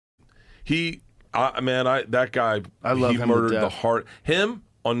that guy. I love he him murdered to death. the heart. Him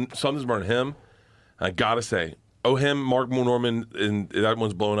on Something's Burning. Him. I gotta say, him, Mark Norman, and that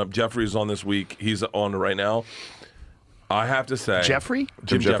one's blowing up. Jeffrey's on this week. He's on right now. I have to say, Jeffrey?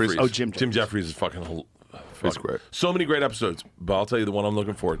 Jim Jeffries. Oh, Jim Jim Jeffries is fucking. He's great. So many great episodes, but I'll tell you the one I'm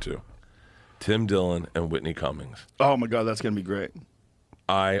looking forward to: Tim Dillon and Whitney Cummings. Oh my God, that's gonna be great.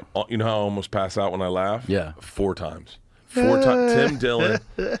 You know how I almost pass out when I laugh? Yeah. 4 times. 4 times. Tim Dillon.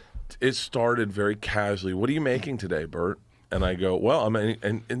 It started very casually. What are you making today, Bert? And I go, well,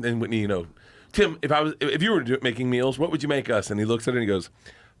 and then Whitney, you know, Tim, if you were making meals, what would you make us? And he looks at it and he goes,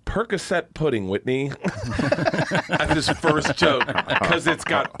 Percocet pudding, Whitney. That's his first joke because it's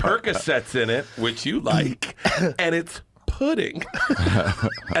got Percocets in it, which you like, and it's pudding.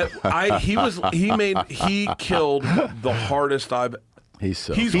 He killed the hardest I've. He's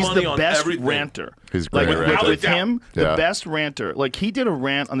funny the on best everything. ranter. He's great. Like, with Yeah. him, the best ranter. Like he did a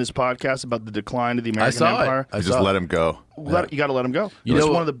rant on this podcast about the decline of the American Empire. I just let him go. You got to let him go. You It's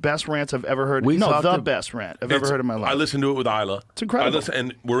know, one of the best rants I've ever heard. Best rant I've ever heard in my life. I listened to it with Isla. It's incredible.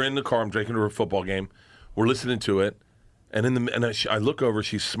 And we're in the car. I'm drinking to her football game. We're listening to it, and I look over.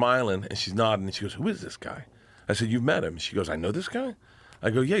 She's smiling and she's nodding. And she goes, "Who is this guy?" I said, "You've met him." She goes, "I know this guy." I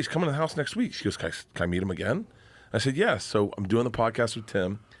go, "Yeah, he's coming to the house next week." She goes, "Can I meet him again?" I said, "Yes." So I'm doing the podcast with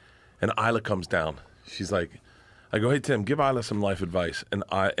Tim. And Isla comes down. She's like, I go, hey, Tim, give Isla some life advice. And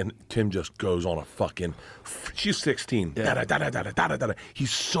Tim just goes on a fucking, she's 16. Yeah. Da-da-da-da-da-da-da-da. He's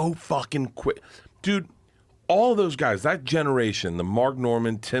so fucking quick. Dude, all those guys, that generation, the Mark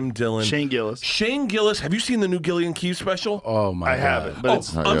Norman, Tim Dillon. Shane Gillis. Shane Gillis. Have you seen the new Gilly and Keeves special? Oh, my God. I haven't.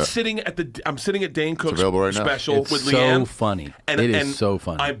 But I'm sitting at Dane Cook's right now. special It's with so Leanne. funny. It is so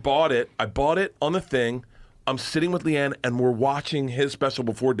funny. I bought it on the thing. I'm sitting with Leanne, and we're watching his special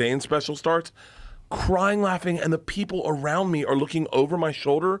before Dane's special starts, crying, laughing, and the people around me are looking over my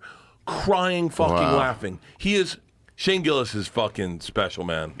shoulder, crying, fucking laughing. Shane Gillis is fucking special,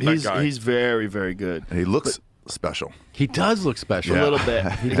 man. He's very, very good. And he looks special. He does look special. A little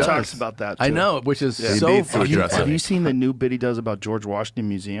bit. He does. talks about that, too. I know, which is He so needs to fucking address it. Have funny. you seen the new bit he does about George Washington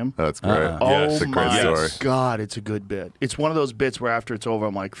Museum? That's great. Yes. It's a great story. God, it's a good bit. It's one of those bits where after it's over,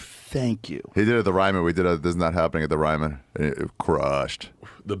 I'm like, thank you. He did it at the Ryman. We did a This Is Not Happening at the Ryman. And it crushed.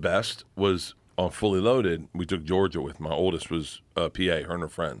 The best was on Fully Loaded. We took Georgia with. My oldest was PA, her and her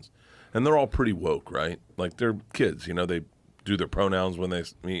friends. And they're all pretty woke, right? Like, they're kids, you know, they do their pronouns when they,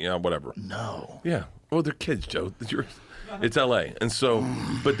 whatever. No. Yeah. Well, they're kids, Joe. It's L.A. And so,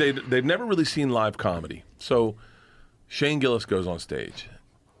 but they've never really seen live comedy. So Shane Gillis goes on stage,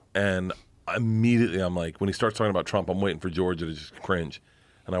 and immediately I'm like, when he starts talking about Trump, I'm waiting for Georgia to just cringe.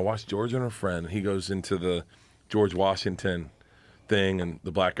 And I watch Georgia and her friend, and he goes into the George Washington thing, and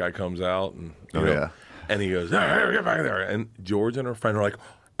the black guy comes out, and and he goes, hey, get back there. And George and her friend are like,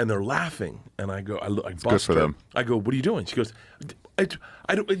 and they're laughing. And I go, I bust good for her. them. I go, what are you doing? She goes,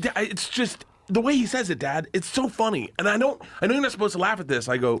 it's just the way he says it, Dad. It's so funny. And I know you're not supposed to laugh at this.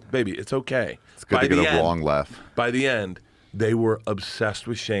 I go, baby, it's okay. It's good to get a long laugh. By the end, they were obsessed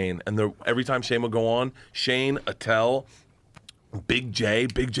with Shane. And every time Shane would go on, Shane, Attell, Big J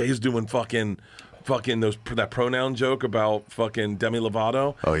is doing fucking that pronoun joke about fucking Demi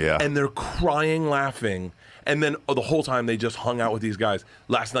Lovato. Oh, yeah. And they're crying, laughing. And then the whole time they just hung out with these guys.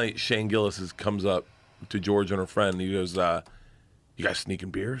 Last night, Shane Gillis comes up to George and her friend. And he goes, you guys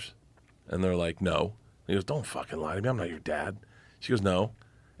sneaking beers? And they're like, no. He goes, don't fucking lie to me. I'm not your dad. She goes, no.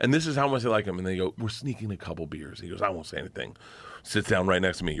 And this is how much they like him. And they go, we're sneaking a couple beers. He goes, I won't say anything. Sits down right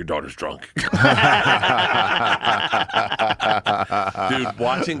next to me. Your daughter's drunk. Dude,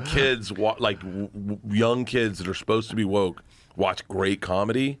 watching kids, young kids that are supposed to be woke, watch great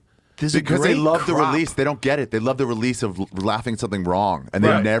comedy. Because they love the release. They don't get it. They love the release of laughing at something wrong. And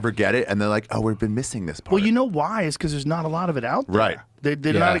they never get it. And they're like, oh, we've been missing this part. Well, you know why? It's because there's not a lot of it out there. Right.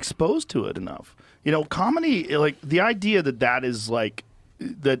 They're not exposed to it enough. You know, comedy, like the idea that is like,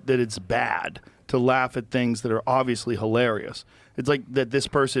 that it's bad to laugh at things that are obviously hilarious. It's like that this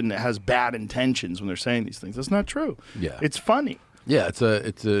person has bad intentions when they're saying these things. That's not true. Yeah. It's funny. Yeah, it's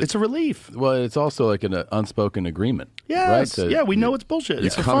a relief. Well, it's also like an unspoken agreement. Yes. Right? Yeah, we know it's bullshit. You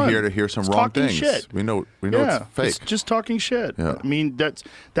come here to hear some wrong things. Shit. We know it's fake. It's just talking shit. Yeah. I mean, that's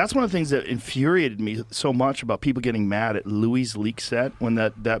one of the things that infuriated me so much about people getting mad at Louis' leak set when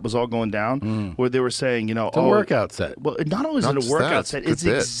that was all going down, where they were saying, you know, it's a workout set. Well, not only is it a workout set, it's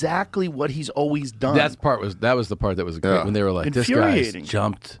exactly what he's always done. That was the part that was great when they were like, this guy's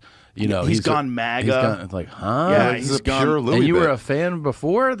jumped. You know, he's gone MAGA. He's like, huh? Yeah, he's gone. Pure Louis and you were a fan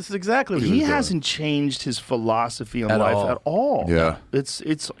before? This is exactly what he hasn't changed his philosophy on life at all. Yeah. It's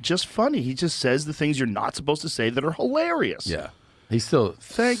just funny. He just says the things you're not supposed to say that are hilarious. Yeah. He's still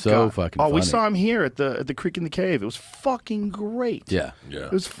Thank so God. fucking Oh, funny. we saw him here at the Creek in the Cave. It was fucking great. Yeah.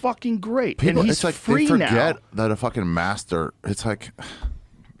 It was fucking great. People, and he's it's like free they forget now. that a fucking master. It's like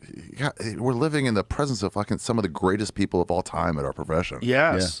we're living in the presence of fucking some of the greatest people of all time at our profession.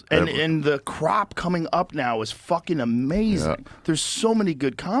 Yes, and the crop coming up now is fucking amazing. There's so many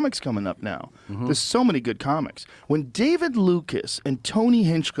good comics coming up now. There's so many good comics. When David Lucas and Tony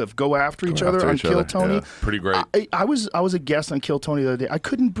Hinchcliffe go after each other on Kill Tony, pretty great. I was a guest on Kill Tony the other day. I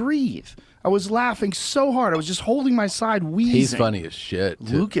couldn't breathe. I was laughing so hard. I was just holding my side, wheezing. He's funny as shit,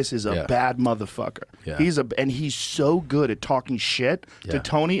 too. Lucas is a bad motherfucker. Yeah. And he's so good at talking shit to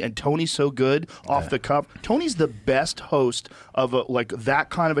Tony, and Tony's so good off the cuff. Tony's the best host of like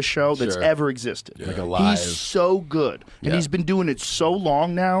that kind of a show that's ever existed. Like a live. He's so good, and he's been doing it so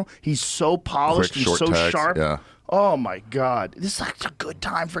long now. He's so polished Quick, and so short tags, sharp. Oh my God, this is such a good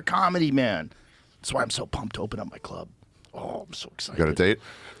time for comedy, man. That's why I'm so pumped to open up my club. Oh, I'm so excited. You got a date?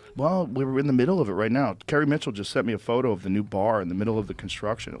 Well, we're in the middle of it right now. Kerry Mitchell just sent me a photo of the new bar in the middle of the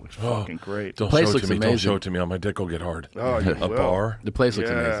construction. It looks fucking great. Don't place show it looks to me. amazing. Don't show it to me. On my dick will get hard. Oh, you A will. bar. The place looks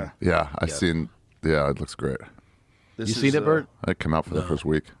amazing. Yeah, I've seen. Yeah, it looks great. This You is, seen it, Bert? I come out for the first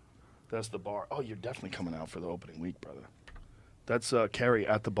week. That's the bar. Oh, you're definitely coming out for the opening week, brother. That's Kerry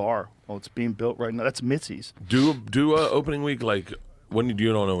at the bar. Well, it's being built right now. That's Mitzi's. Do opening week like when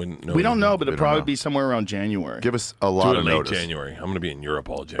you don't know when? We don't know, but We it'll don't probably know. be somewhere around January. Give us a Do lot it of late notice. January. I'm going to be in Europe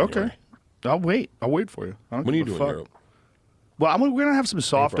all January. Okay. I'll wait. I'll wait for you. I don't When are you give a doing fuck. Europe? Well, we're gonna have some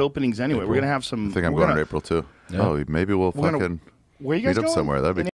soft openings anyway. We're gonna have some. I think I'm we're going in gonna- April too. Oh, maybe we'll we're gonna- fucking Where you guys meet up going? somewhere. That'd be